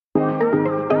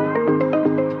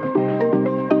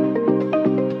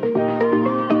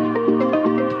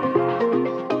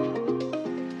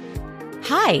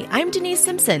Hi, I'm Denise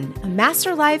Simpson, a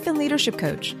master life and leadership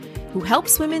coach who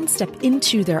helps women step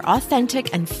into their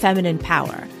authentic and feminine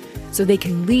power so they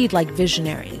can lead like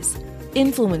visionaries,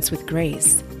 influence with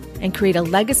grace, and create a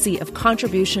legacy of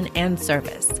contribution and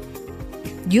service.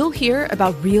 You'll hear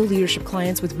about real leadership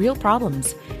clients with real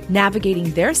problems,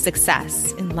 navigating their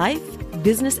success in life,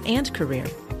 business, and career.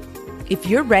 If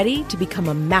you're ready to become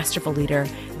a masterful leader,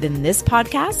 then this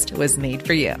podcast was made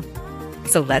for you.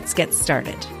 So let's get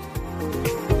started.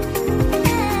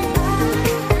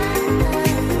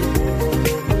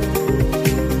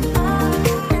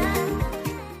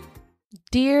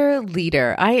 Dear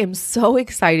leader, I am so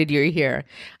excited you're here.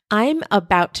 I'm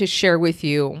about to share with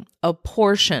you a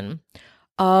portion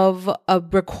of a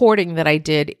recording that I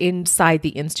did inside the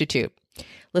Institute.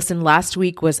 Listen, last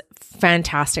week was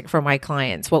fantastic for my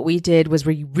clients. What we did was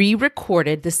we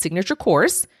re-recorded the signature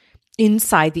course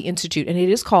inside the Institute, and it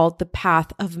is called The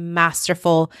Path of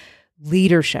Masterful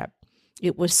Leadership.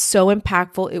 It was so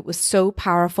impactful. It was so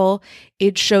powerful.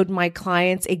 It showed my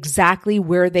clients exactly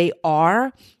where they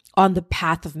are on the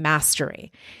path of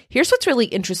mastery. Here's what's really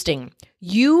interesting.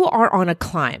 You are on a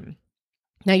climb.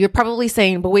 Now you're probably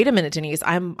saying, but wait a minute, Denise,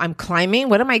 I'm climbing.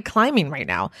 What am I climbing right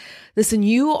now? Listen,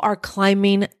 you are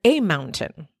climbing a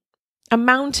mountain. A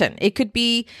mountain. It could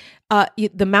be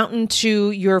the mountain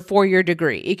to your 4-year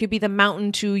degree. It could be the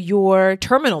mountain to your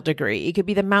terminal degree. It could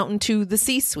be the mountain to the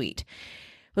C-suite.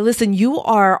 But listen, you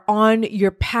are on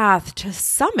your path to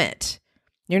summit.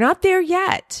 You're not there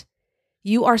yet.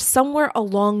 You are somewhere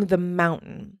along the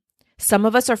mountain. Some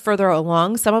of us are further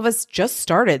along. Some of us just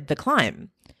started the climb.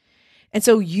 And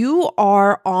so you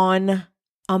are on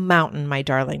a mountain, my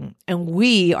darling, and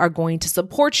we are going to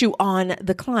support you on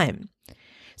the climb.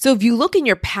 So if you look in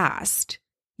your past,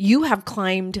 you have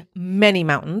climbed many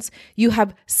mountains. You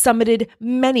have summited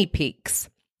many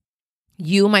peaks.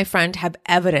 You, my friend, have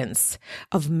evidence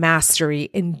of mastery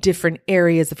in different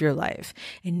areas of your life.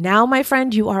 And now, my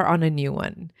friend, you are on a new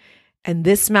one. And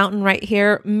this mountain right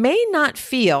here may not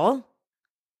feel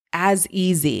as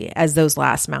easy as those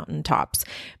last mountain tops.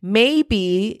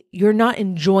 Maybe you're not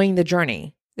enjoying the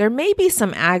journey. There may be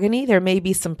some agony. There may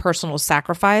be some personal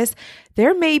sacrifice.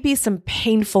 There may be some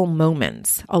painful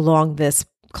moments along this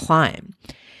climb.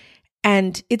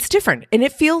 And it's different and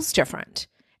it feels different.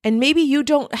 And maybe you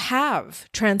don't have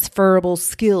transferable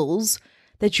skills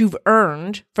that you've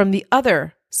earned from the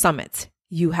other summits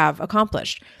you have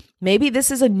accomplished. Maybe this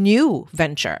is a new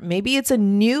venture. Maybe it's a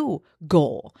new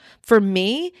goal. For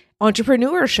me,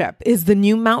 entrepreneurship is the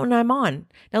new mountain I'm on.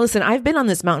 Now listen, I've been on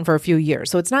this mountain for a few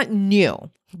years, so it's not new,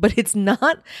 but it's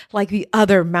not like the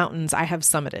other mountains I have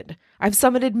summited. I've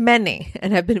summited many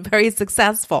and have been very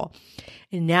successful.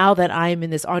 And now that I'm in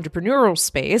this entrepreneurial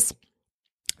space,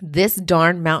 this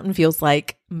darn mountain feels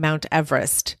like Mount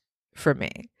Everest for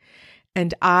me.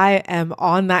 And I am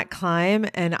on that climb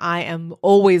and I am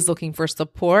always looking for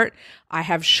support. I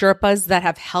have Sherpas that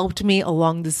have helped me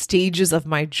along the stages of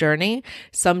my journey.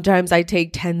 Sometimes I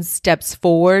take 10 steps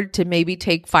forward to maybe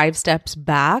take 5 steps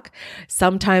back.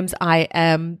 Sometimes I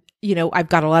am, I've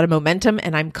got a lot of momentum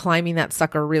and I'm climbing that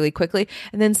sucker really quickly.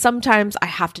 And then sometimes I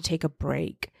have to take a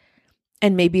break.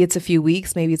 And maybe it's a few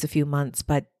weeks, maybe it's a few months,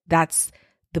 but that's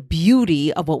the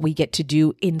beauty of what we get to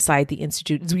do inside the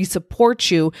Institute is we support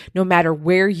you no matter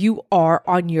where you are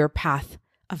on your path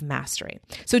of mastery.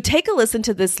 So take a listen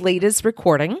to this latest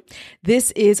recording.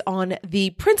 This is on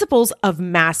the principles of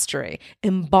mastery.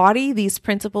 Embody these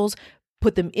principles,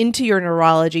 put them into your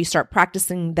neurology, start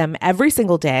practicing them every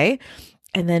single day.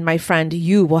 And then, my friend,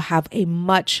 you will have a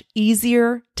much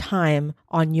easier time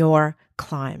on your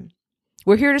climb.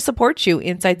 We're here to support you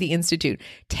inside the Institute.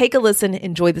 Take a listen,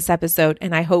 enjoy this episode,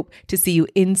 and I hope to see you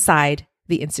inside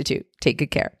the Institute. Take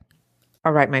good care.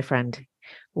 All right, my friend.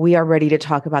 We are ready to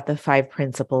talk about the 5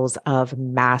 principles of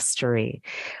mastery.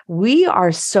 We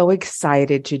are so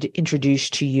excited to introduce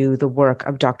to you the work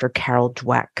of Dr. Carol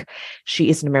Dweck. She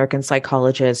is an American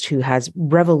psychologist who has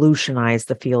revolutionized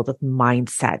the field of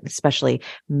mindset, especially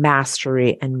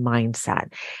mastery and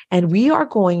mindset. And we are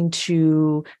going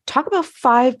to talk about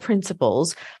 5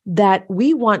 principles that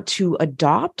we want to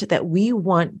adopt, that we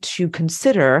want to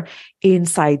consider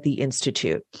inside the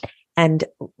Institute. And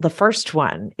the first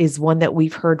one is one that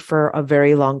we've heard for a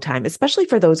very long time, especially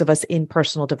for those of us in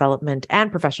personal development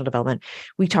and professional development.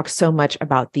 We talk so much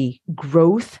about the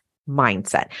growth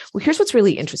mindset. Well, here's what's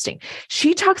really interesting.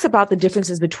 She talks about the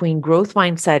differences between growth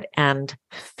mindset and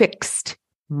fixed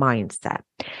mindset.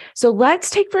 So let's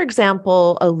take, for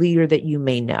example, a leader that you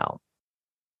may know,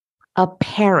 a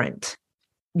parent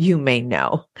you may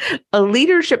know, a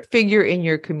leadership figure in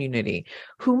your community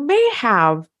who may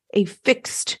have a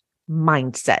fixed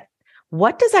mindset.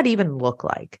 What does that even look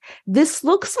like? This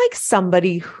looks like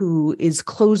somebody who is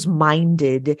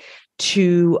closed-minded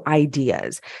to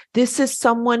ideas. This is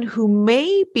someone who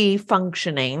may be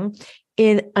functioning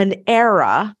in an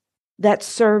era that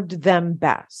served them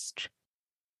best.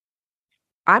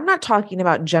 I'm not talking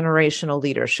about generational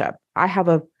leadership. I have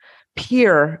a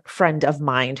peer friend of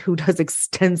mine who does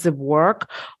extensive work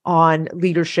on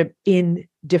leadership in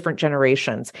different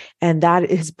generations, and that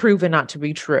is proven not to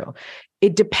be true.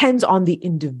 It depends on the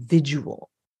individual.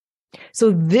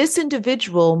 So this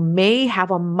individual may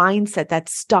have a mindset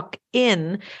that's stuck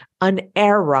in an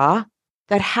era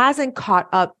that hasn't caught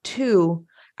up to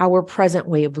our present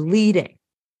way of leading.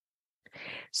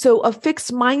 So a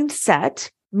fixed mindset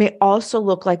may also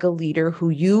look like a leader who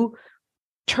you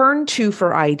turn to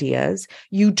for ideas,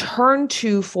 you turn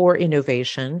to for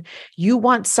innovation. You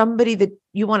want somebody that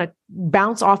you want to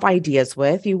bounce off ideas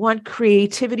with. You want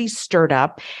creativity stirred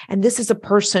up. And this is a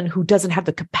person who doesn't have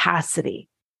the capacity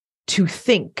to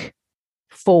think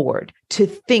forward, to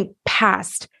think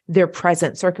past their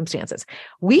present circumstances.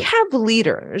 We have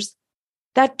leaders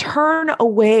that turn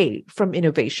away from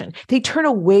innovation. They turn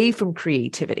away from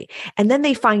creativity. And then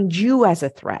they find you as a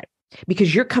threat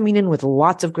because you're coming in with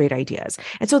lots of great ideas.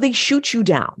 And so they shoot you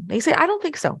down. They say, I don't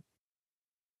think so.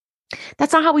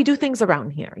 That's not how we do things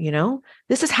around here.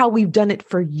 This is how we've done it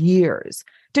for years.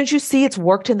 Don't you see it's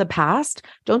worked in the past?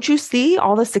 Don't you see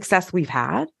all the success we've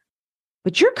had?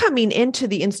 But you're coming into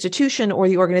the institution or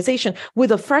the organization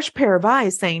with a fresh pair of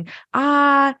eyes saying,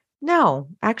 no,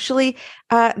 actually,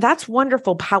 that's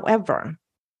wonderful. However,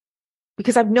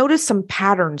 because I've noticed some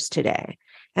patterns today,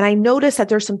 and I noticed that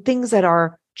there's some things that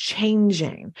are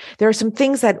changing. There are some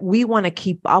things that we want to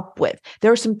keep up with.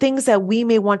 There are some things that we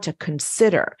may want to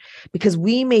consider because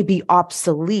we may be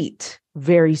obsolete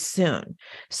very soon.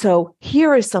 So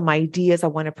here are some ideas I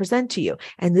want to present to you.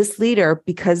 And this leader,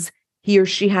 because he or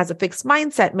she has a fixed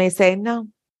mindset, may say, no,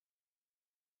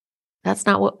 that's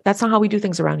not how we do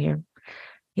things around here.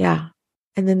 Yeah.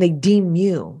 And then they deem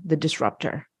you the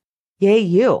disruptor. Yay,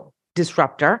 you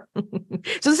disruptor.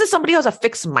 So this is somebody who has a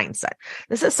fixed mindset.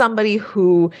 This is somebody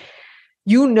who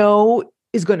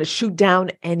is going to shoot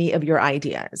down any of your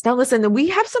ideas. Now, listen, we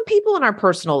have some people in our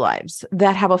personal lives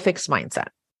that have a fixed mindset.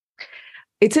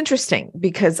 It's interesting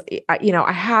because,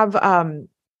 I have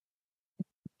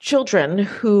children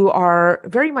who are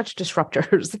very much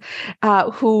disruptors,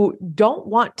 who don't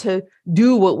want to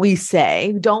do what we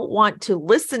say, don't want to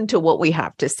listen to what we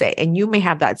have to say. And you may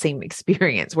have that same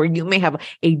experience where you may have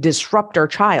a disruptor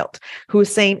child who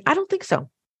is saying, I don't think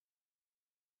so.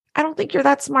 I don't think you're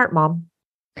that smart, Mom.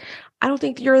 I don't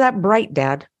think you're that bright,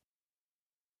 Dad.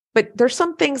 But there's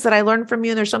some things that I learned from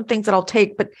you and there's some things that I'll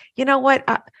take. But you know what?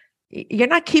 You're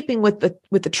not keeping with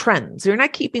the trends. You're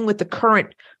not keeping with the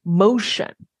current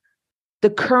motion. The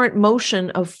current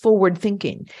motion of forward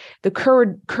thinking, the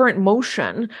current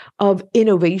motion of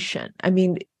innovation. I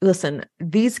mean, listen,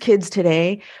 these kids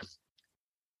today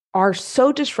are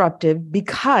so disruptive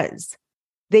because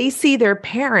they see their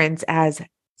parents as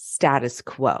status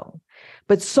quo.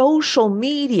 But social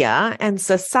media and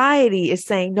society is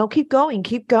saying, no, keep going.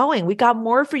 We got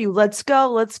more for you. Let's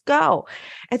go.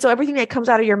 And so everything that comes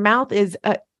out of your mouth is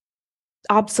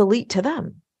obsolete to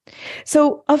them.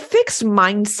 So a fixed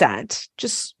mindset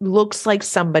just looks like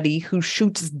somebody who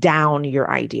shoots down your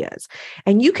ideas.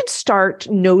 And you can start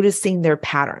noticing their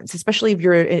patterns, especially if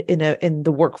you're in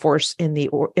the workforce, in the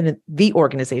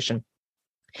organization.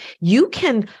 You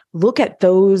can look at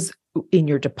those in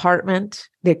your department.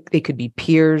 They could be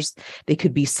peers, they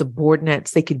could be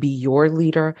subordinates, they could be your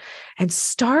leader, and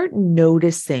start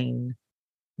noticing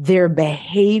their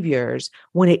behaviors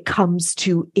when it comes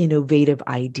to innovative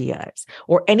ideas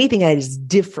or anything that is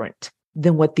different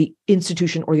than what the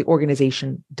institution or the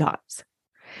organization does.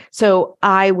 So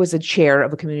I was a chair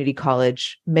of a community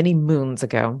college many moons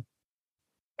ago,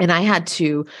 and I had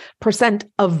to present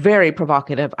a very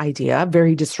provocative idea, a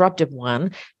very disruptive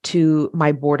one, to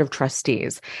my board of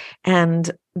trustees.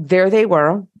 And there they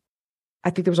were.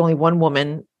 I think there was only one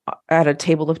woman at a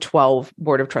table of 12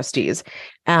 board of trustees.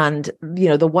 And,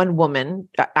 the one woman,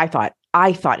 I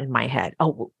thought in my head,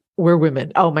 oh, we're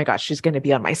women. Oh my gosh, she's going to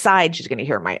be on my side. She's going to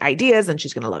hear my ideas and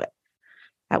she's going to love it.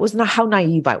 That was not how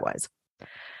naive I was.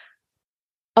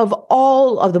 Of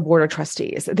all of the board of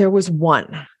trustees, there was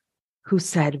one who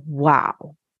said,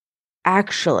 wow,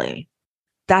 actually,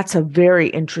 that's a very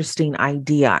interesting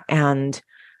idea. And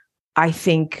I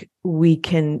think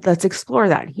let's explore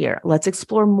that here. Let's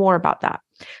explore more about that.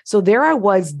 So there I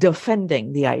was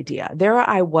defending the idea. There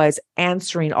I was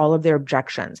answering all of their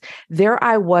objections. There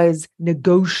I was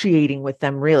negotiating with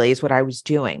them, really, is what I was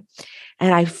doing.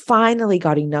 And I finally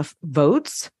got enough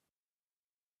votes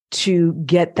to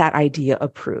get that idea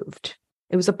approved.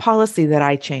 It was a policy that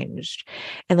I changed.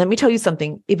 And let me tell you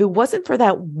something, if it wasn't for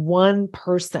that one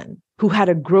person who had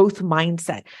a growth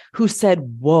mindset, who said,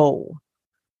 whoa,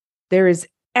 there is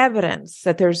evidence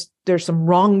that there's some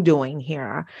wrongdoing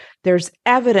here. There's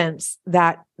evidence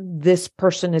that this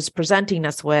person is presenting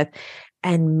us with,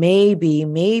 and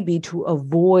maybe to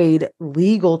avoid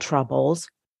legal troubles,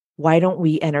 why don't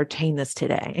we entertain this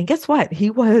today? And guess what? He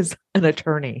was an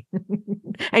attorney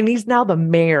and he's now the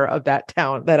mayor of that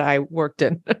town that I worked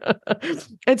in.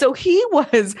 And so he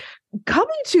was coming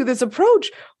to this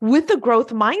approach with the growth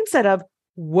mindset of,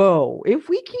 whoa, if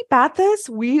we keep at this,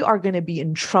 we are going to be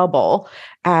in trouble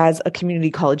as a community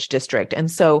college district.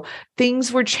 And so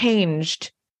things were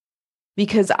changed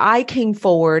because I came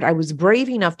forward. I was brave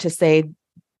enough to say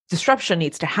disruption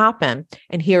needs to happen,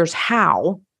 and here's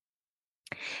how.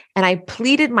 And I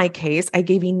pleaded my case. I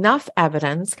gave enough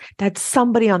evidence that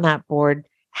somebody on that board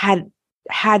had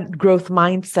growth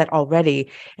mindset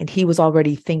already, and he was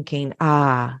already thinking,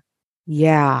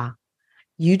 yeah,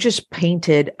 you just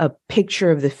painted a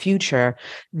picture of the future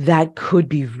that could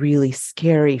be really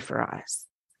scary for us.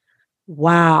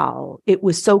 Wow. It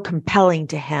was so compelling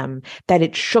to him that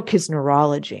it shook his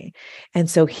neurology. And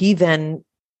so he then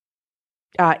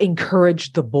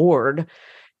encouraged the board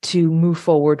to move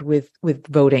forward with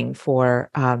voting for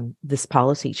this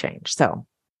policy change. So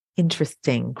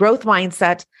interesting. Growth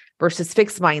mindset versus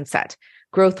fixed mindset.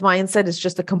 Growth mindset is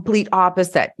just a complete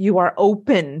opposite. You are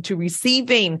open to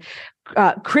receiving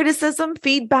criticism,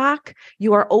 feedback.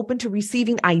 You are open to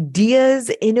receiving ideas,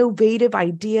 innovative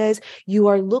ideas. You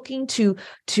are looking to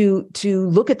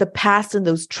look at the past and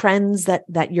those trends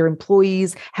that your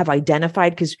employees have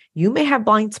identified, because you may have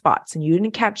blind spots and you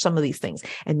didn't catch some of these things.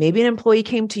 And maybe an employee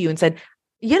came to you and said,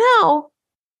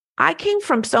 I came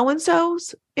from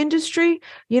so-and-so's industry.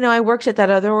 I worked at that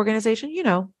other organization,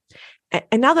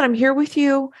 and now that I'm here with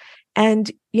you, and,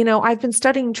 I've been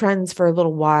studying trends for a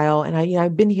little while, and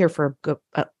I've been here for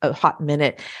a hot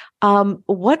minute.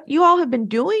 What you all have been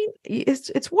doing,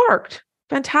 it's worked.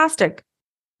 Fantastic.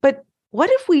 But what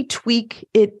if we tweak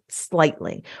it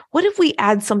slightly? What if we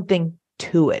add something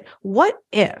to it? What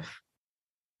if?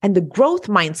 And the growth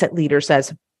mindset leader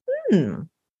says,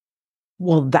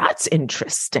 well, that's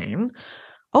interesting.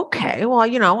 Okay. Well, I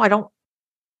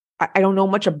don't know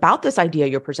much about this idea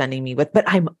you're presenting me with, but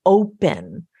I'm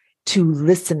open to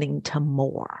listening to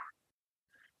more.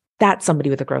 That's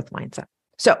somebody with a growth mindset.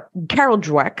 So Carol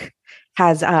Dweck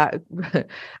has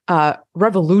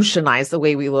revolutionized the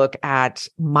way we look at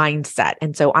mindset.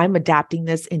 And so I'm adapting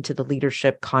this into the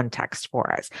leadership context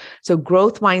for us. So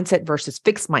growth mindset versus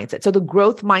fixed mindset. So the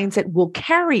growth mindset will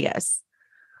carry us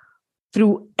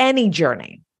through any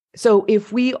journey. So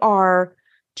if we are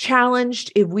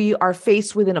challenged, if we are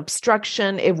faced with an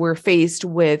obstruction, if we're faced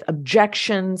with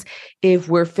objections, if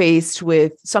we're faced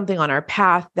with something on our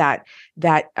path that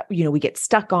we get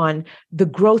stuck on, the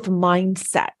growth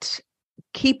mindset,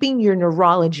 keeping your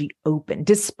neurology open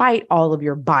despite all of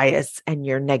your bias and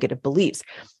your negative beliefs,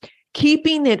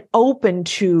 keeping it open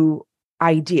to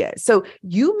ideas. So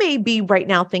you may be right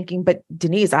now thinking, but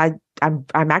Denise, I'm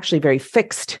actually very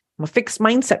fixed. I'm a fixed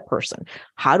mindset person.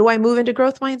 How do I move into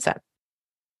growth mindset?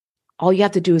 All you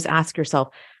have to do is ask yourself,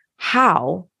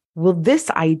 how will this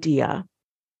idea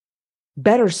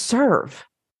better serve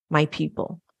my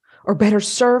people, or better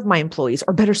serve my employees,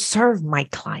 or better serve my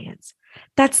clients?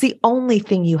 That's the only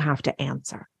thing you have to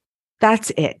answer.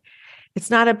 That's it. It's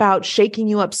not about shaking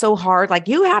you up so hard, like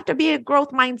you have to be a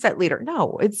growth mindset leader.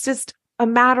 No, it's just a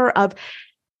matter of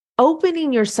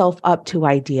opening yourself up to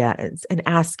ideas and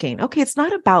asking, okay, it's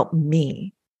not about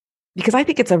me. Because I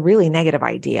think it's a really negative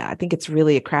idea. I think it's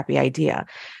really a crappy idea,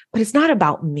 but it's not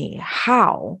about me.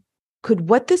 How could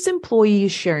what this employee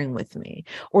is sharing with me,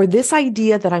 or this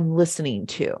idea that I'm listening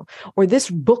to, or this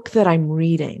book that I'm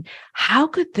reading, how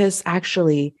could this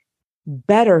actually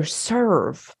better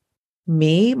serve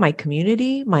me, my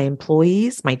community, my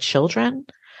employees, my children,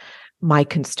 my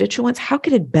constituents? How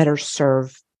could it better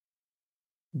serve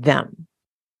them?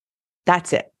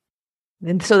 That's it.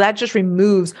 And so that just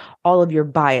removes all of your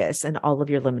bias and all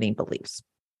of your limiting beliefs.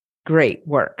 Great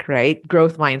work, right?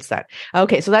 Growth mindset.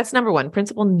 Okay, so that's number one,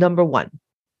 principle number one.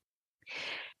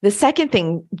 The second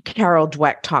thing Carol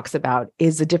Dweck talks about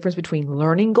is the difference between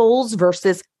learning goals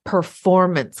versus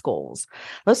performance goals.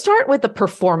 Let's start with the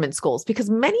performance goals, because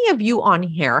many of you on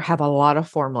here have a lot of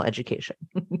formal education.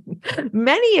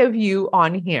 Many of you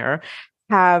on here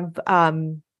have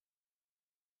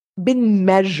been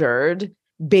measured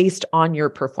based on your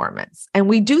performance. And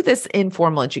we do this in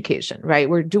formal education, right?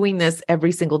 We're doing this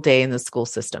every single day in the school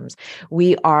systems.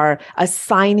 We are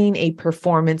assigning a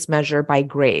performance measure by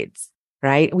grades,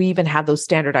 right? We even have those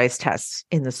standardized tests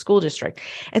in the school district.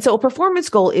 And so a performance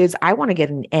goal is, I want to get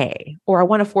an A, or I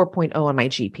want a 4.0 on my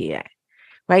GPA,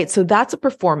 right? So that's a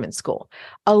performance goal.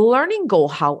 A learning goal,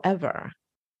 however,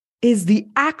 is the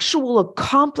actual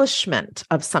accomplishment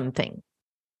of something.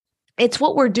 It's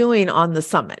what we're doing on the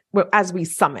summit as we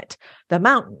summit the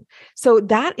mountain. So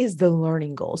that is the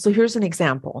learning goal. So here's an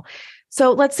example.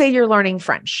 So let's say you're learning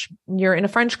French. You're in a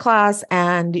French class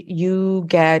and you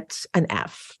get an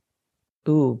F.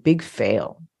 Ooh, big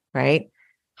fail, right?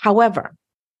 However,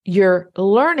 your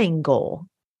learning goal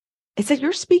is that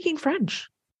you're speaking French.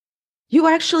 You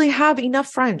actually have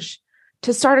enough French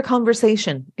to start a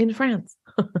conversation in France.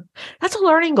 That's a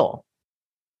learning goal.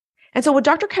 And so what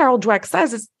Dr. Carol Dweck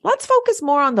says is, let's focus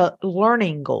more on the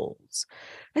learning goals.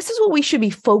 This is what we should be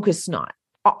focused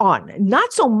on,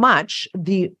 not so much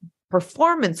the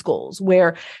performance goals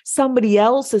where somebody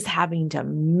else is having to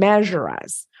measure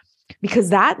us, because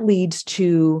that leads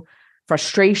to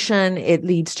frustration. It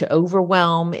leads to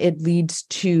overwhelm. It leads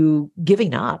to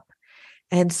giving up.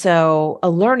 And so a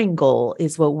learning goal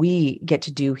is what we get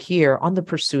to do here on the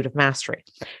pursuit of mastery.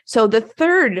 So the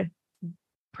third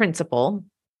principle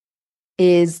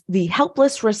is the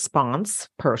helpless response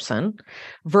person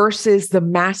versus the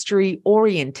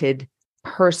mastery-oriented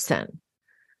person.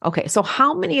 Okay, so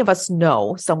how many of us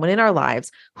know someone in our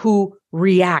lives who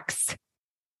reacts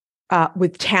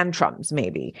with tantrums,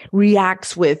 maybe,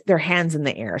 reacts with their hands in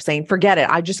the air, saying, forget it,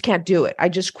 I just can't do it, I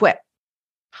just quit?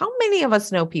 How many of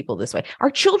us know people this way? Our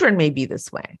children may be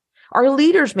this way. Our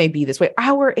leaders may be this way.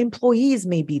 Our employees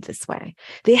may be this way.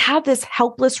 They have this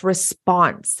helpless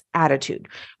response attitude,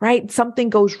 right? Something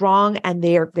goes wrong and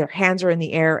their hands are in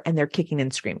the air and they're kicking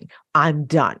and screaming. I'm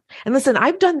done. And listen,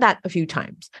 I've done that a few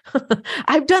times.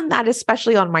 I've done that,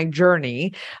 especially on my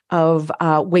journey of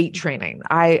weight training.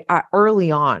 I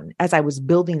early on, as I was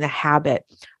building the habit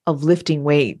of lifting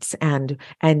weights and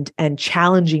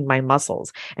challenging my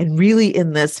muscles, and really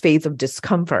in this phase of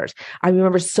discomfort, I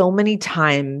remember so many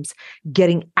times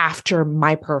getting after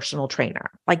my personal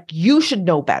trainer. Like, you should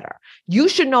know better. You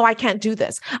should know I can't do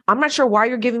this. I'm not sure why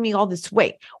you're giving me all this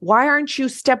weight. Why aren't you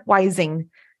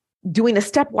doing a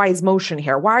stepwise motion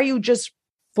here? Why are you just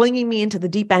flinging me into the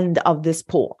deep end of this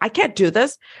pool? I can't do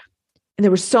this. And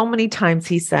there were so many times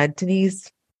he said,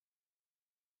 Denise,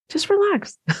 just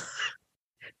relax.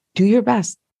 Do your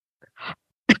best.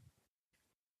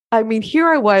 I mean, here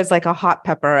I was like a hot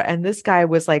pepper, and this guy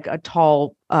was like a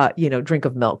tall, drink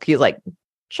of milk. He's like,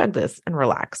 chug this and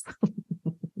relax.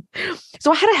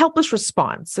 So I had a helpless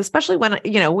response, especially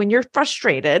when you're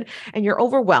frustrated and you're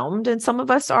overwhelmed, and some of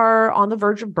us are on the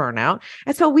verge of burnout.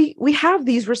 And so we have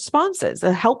these responses,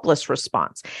 a helpless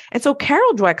response. And so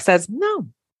Carol Dweck says, no,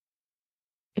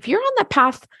 if you're on the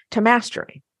path to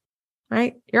mastery,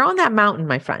 right? You're on that mountain,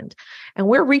 my friend, and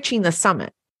we're reaching the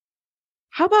summit.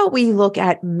 How about we look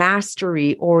at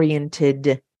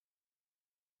mastery-oriented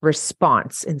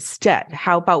response instead?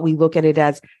 How about we look at it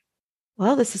as,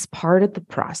 well, this is part of the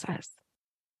process.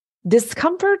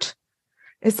 Discomfort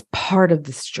is part of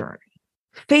this journey.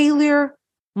 Failure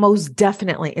most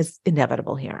definitely is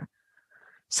inevitable here.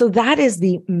 So that is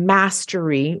the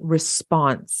mastery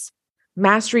response,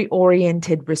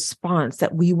 mastery-oriented response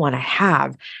that we want to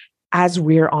have as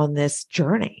we're on this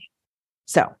journey.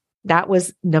 So that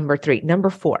was number 3. Number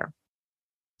 4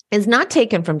 is not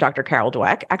taken from Dr. Carol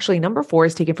Dweck. Actually, number 4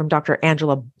 is taken from Dr.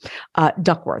 Angela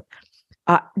Duckworth.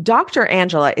 Dr.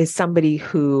 Angela is somebody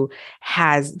who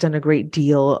has done a great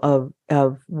deal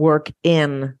of work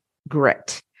in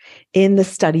grit, in the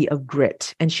study of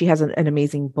grit. And she has an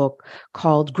amazing book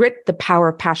called Grit, the Power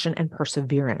of Passion and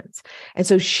Perseverance. And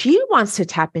so she wants to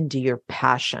tap into your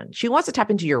passion. She wants to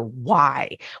tap into your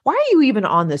why. Why are you even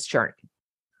on this journey?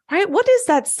 Right? What does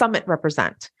that summit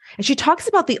represent? And she talks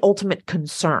about the ultimate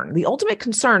concern. The ultimate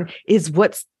concern is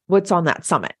what's on that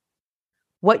summit.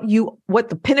 What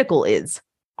the pinnacle is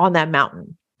on that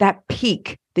mountain, that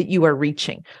peak that you are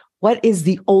reaching. What is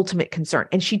the ultimate concern?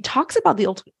 And she talks about the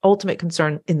ultimate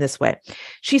concern in this way.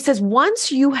 She says,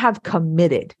 once you have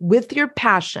committed with your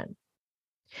passion,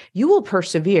 you will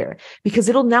persevere because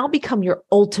it'll now become your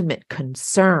ultimate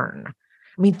concern.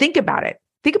 I mean, think about it.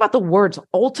 Think about the words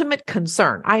ultimate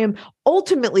concern. I am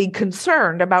ultimately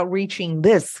concerned about reaching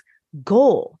this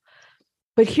goal.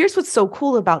 But here's what's so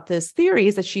cool about this theory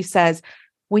is that she says,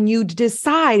 when you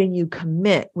decide and you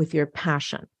commit with your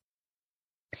passion,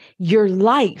 your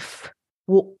life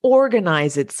will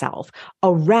organize itself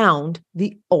around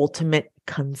the ultimate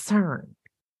concern.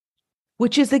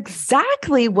 which is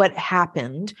exactly what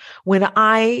happened when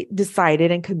I decided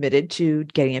and committed to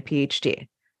getting a PhD.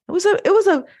 It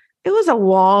was a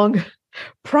long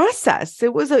process.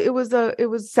 It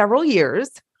was several years,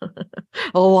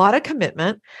 a lot of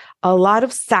commitment, a lot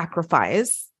of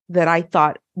sacrifice that I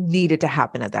thought needed to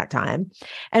happen at that time.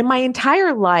 And my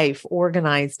entire life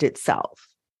organized itself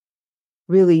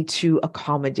really to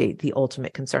accommodate the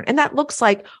ultimate concern. And that looks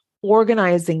like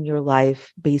organizing your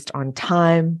life based on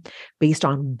time, based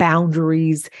on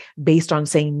boundaries, based on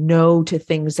saying no to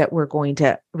things that were going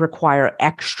to require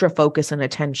extra focus and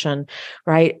attention,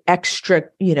 right? Extra,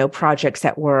 projects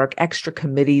at work, extra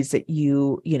committees that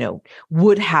you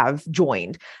would have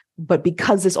joined. But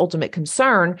because this ultimate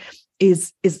concern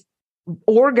is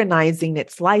organizing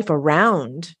its life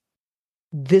around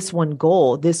this one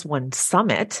goal, this one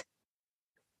summit,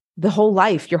 your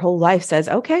whole life says,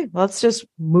 okay, let's just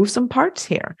move some parts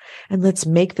here and let's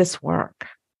make this work.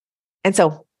 And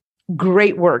so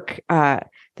great work that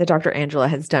Dr. Angela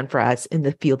has done for us in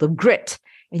the field of grit.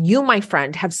 And you, my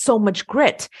friend, have so much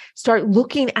grit. Start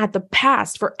looking at the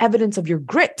past for evidence of your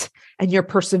grit and your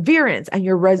perseverance and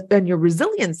your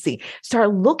resiliency.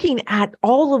 Start looking at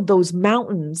all of those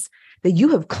mountains that you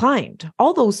have climbed,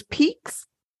 all those peaks,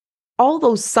 all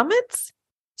those summits.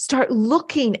 Start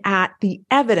looking at the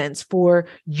evidence for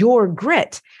your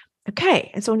grit.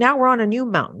 Okay. And so now we're on a new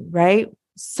mountain, right?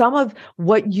 Some of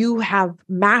what you have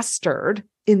mastered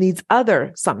in these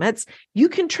other summits, you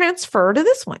can transfer to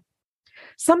this one.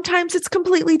 Sometimes it's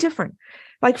completely different.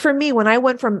 Like for me, when I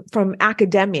went from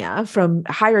academia, from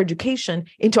higher education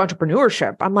into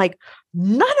entrepreneurship, I'm like,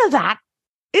 none of that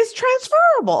is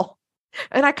transferable.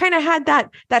 And I kind of had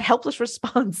that helpless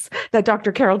response that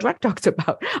Dr. Carol Dweck talks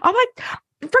about. I'm like,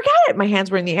 forget it. My hands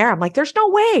were in the air. I'm like, there's no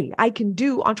way I can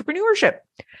do entrepreneurship.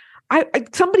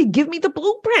 Somebody give me the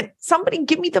blueprint. Somebody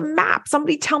give me the map.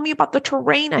 Somebody tell me about the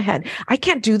terrain ahead. I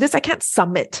can't do this. I can't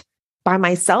summit by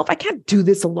myself. I can't do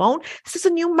this alone. This is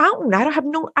a new mountain.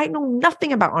 I know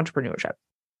nothing about entrepreneurship.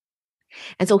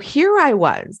 And so here I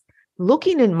was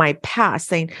looking in my past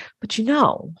saying, but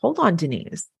hold on,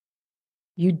 Denise,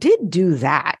 you did do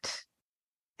that.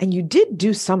 And you did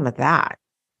do some of that.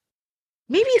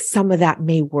 Maybe some of that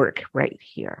may work right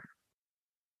here.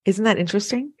 Isn't that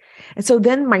interesting? And so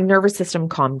then my nervous system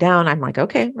calmed down. I'm like,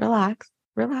 okay, relax.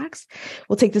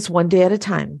 We'll take this one day at a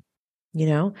time.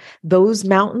 Those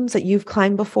mountains that you've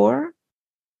climbed before,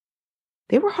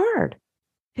 they were hard.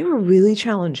 They were really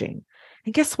challenging.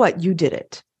 And guess what? You did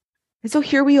it. And so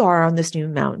here we are on this new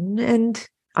mountain, and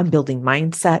I'm building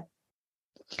mindset.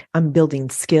 I'm building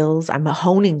skills. I'm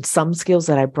honing some skills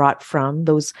that I brought from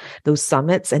those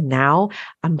summits. And now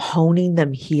I'm honing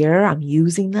them here. I'm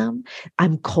using them.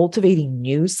 I'm cultivating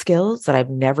new skills that I've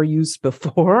never used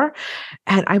before.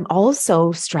 And I'm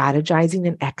also strategizing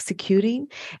and executing.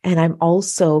 And I'm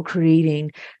also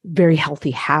creating very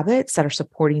healthy habits that are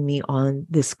supporting me on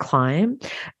this climb.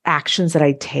 Actions that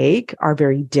I take are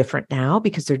very different now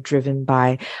because they're driven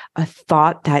by a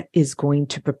thought that is going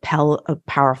to propel a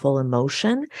powerful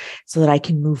emotion so that I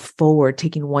can move forward,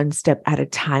 taking one step at a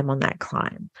time on that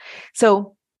climb.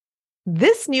 So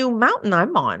this new mountain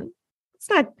I'm on, it's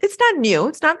not new.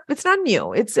 It's not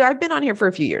new. I've been on here for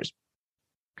a few years.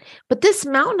 But this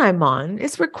mountain I'm on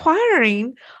is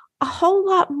requiring a whole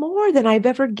lot more than I've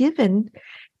ever given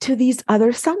to these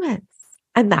other summits.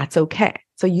 And that's okay.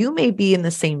 So you may be in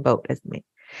the same boat as me.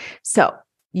 So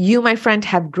you, my friend,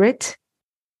 have grit,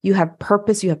 you have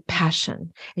purpose, you have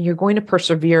passion, and you're going to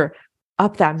persevere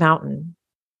up that mountain.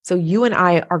 So you and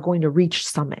I are going to reach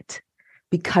summit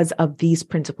because of these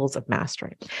principles of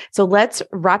mastery. So let's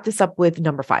wrap this up with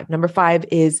number 5. Number 5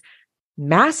 is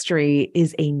mastery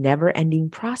is a never-ending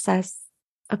process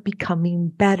of becoming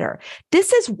better.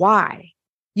 This is why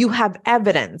you have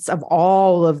evidence of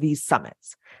all of these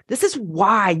summits. This is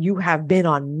why you have been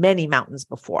on many mountains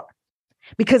before,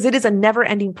 because it is a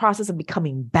never-ending process of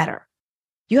becoming better.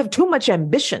 You have too much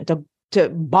ambition to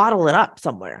bottle it up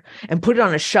somewhere and put it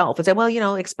on a shelf and say,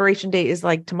 well, expiration date is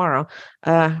like tomorrow.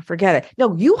 Forget it.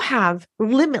 No, you have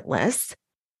limitless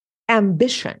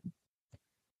ambition.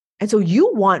 And so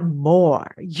you want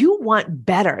more, you want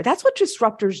better. That's what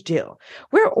disruptors do.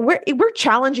 We're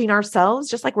challenging ourselves,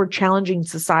 just like we're challenging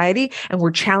society and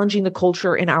we're challenging the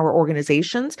culture in our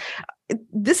organizations.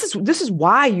 This is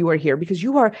why you are here, because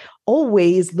you are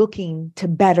always looking to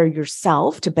better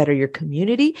yourself, to better your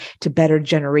community, to better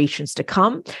generations to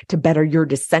come, to better your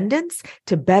descendants,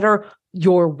 to better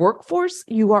your workforce.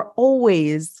 You are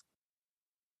always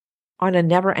on a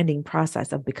never-ending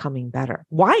process of becoming better.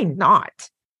 Why not?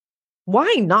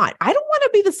 Why not? I don't want to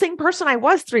be the same person I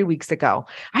was 3 weeks ago.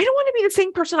 I don't want to be the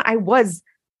same person I was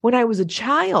when I was a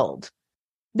child.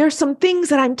 There's some things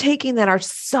that I'm taking that are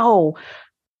so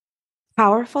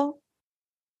powerful.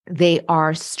 They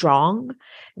are strong.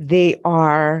 They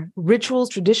are rituals,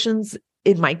 traditions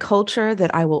in my culture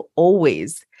that I will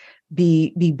always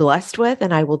be blessed with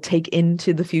and I will take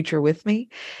into the future with me.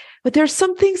 But there's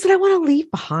some things that I want to leave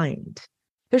behind.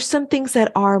 There's some things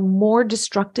that are more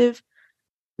destructive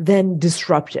than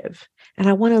disruptive. And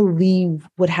I want to leave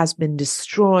what has been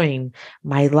destroying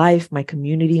my life, my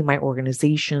community, my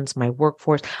organizations, my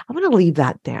workforce. I want to leave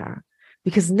that there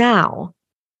because now,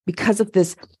 because of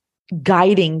this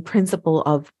guiding principle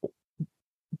of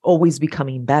always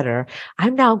becoming better,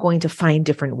 I'm now going to find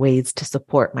different ways to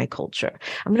support my culture.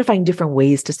 I'm going to find different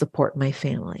ways to support my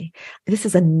family. This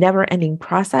is a never-ending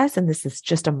process, and this is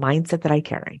just a mindset that I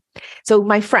carry. So,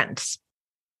 my friends,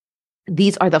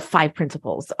 these are the 5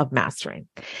 principles of mastering.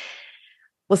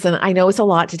 Listen, I know it's a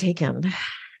lot to take in,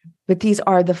 but these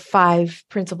are the 5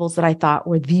 principles that I thought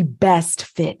were the best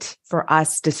fit for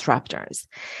us disruptors.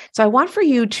 So I want for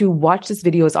you to watch this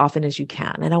video as often as you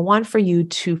can. And I want for you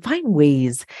to find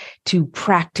ways to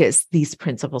practice these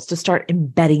principles, to start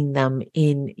embedding them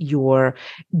in your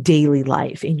daily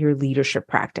life, in your leadership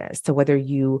practice. So whether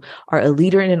you are a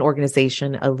leader in an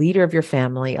organization, a leader of your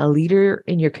family, a leader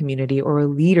in your community, or a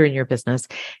leader in your business,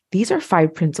 these are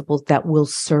 5 principles that will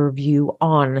serve you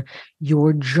on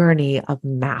your journey of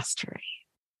mastery.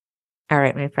 All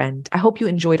right, my friend, I hope you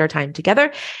enjoyed our time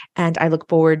together, and I look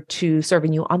forward to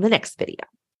serving you on the next video.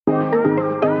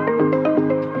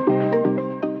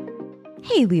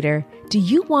 Hey, leader, do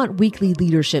you want weekly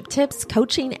leadership tips,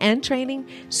 coaching, and training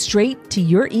straight to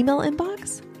your email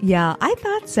inbox? Yeah, I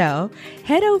thought so.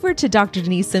 Head over to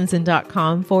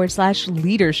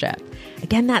drdenisesimpson.com/leadership.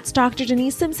 Again, that's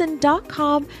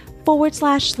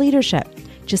drdenisesimpson.com/leadership.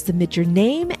 Just submit your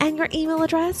name and your email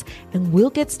address, and we'll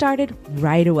get started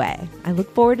right away. I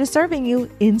look forward to serving you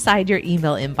inside your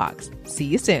email inbox. See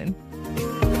you soon.